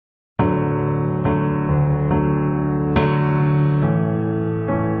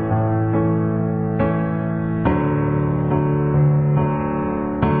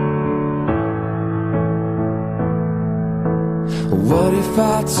if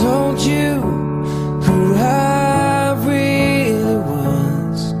I told you who I really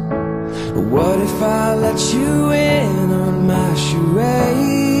was? What if I let you in on my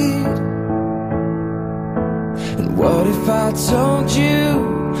charade? And what if I told you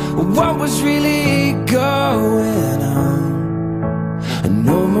what was really going on? And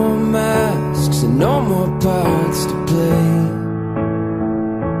no more masks and no more parts to play.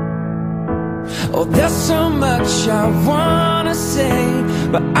 Oh, there's so much I wanna say,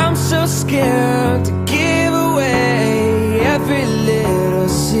 but I'm so scared to give away every little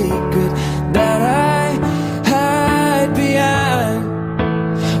secret that I hide behind.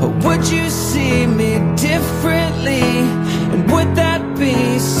 Or would you see me differently? And would that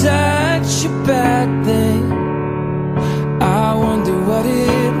be such a bad thing? I wonder what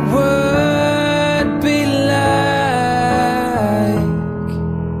it would be like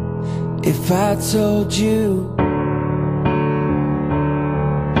if I told you.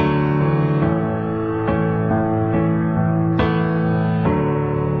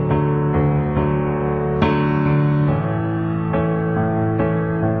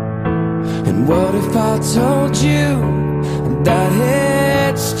 And what if I told you that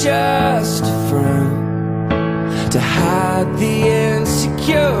it's just a front to hide the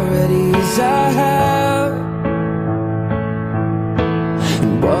insecurities I have?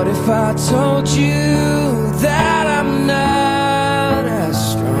 And what if I told you that I'm not as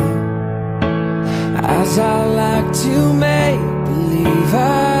strong as I like to make believe I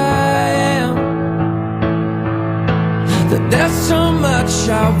am? That there's so much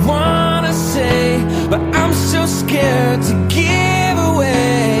I wanna say, but I'm so scared to give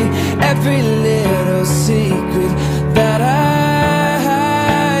away every little secret that I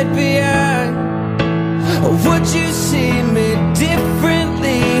hide behind. Or would you see me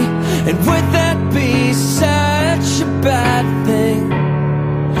differently? And would that be such a bad thing?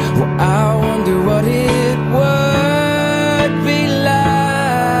 Well, I wonder what it would be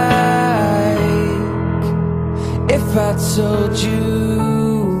like if I told you.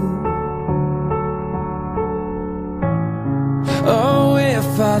 Oh,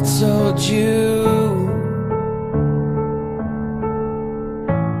 if I told you.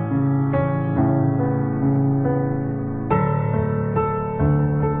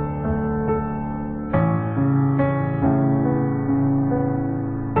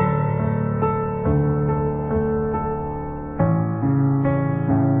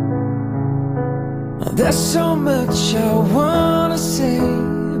 There's so much I wanna say,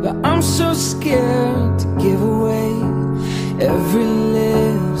 but I'm so scared to give away every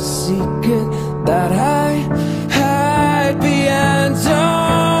little secret that I hide behind.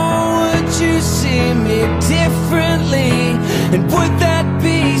 Oh, would you see me differently? And would that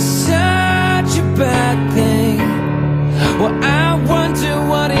be such a bad thing? Well, I wonder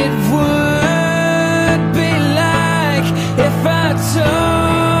what it would be like if I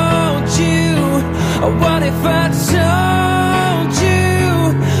told you. Or what if I told you?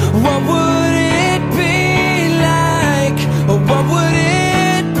 What would it be like? Or what would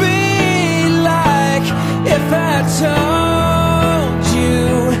it be like if I told you?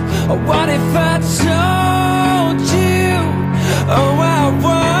 Or what if I told you? Oh, I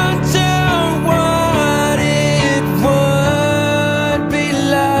wonder what it would be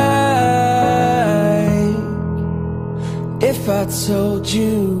like if I told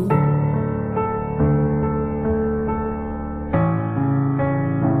you.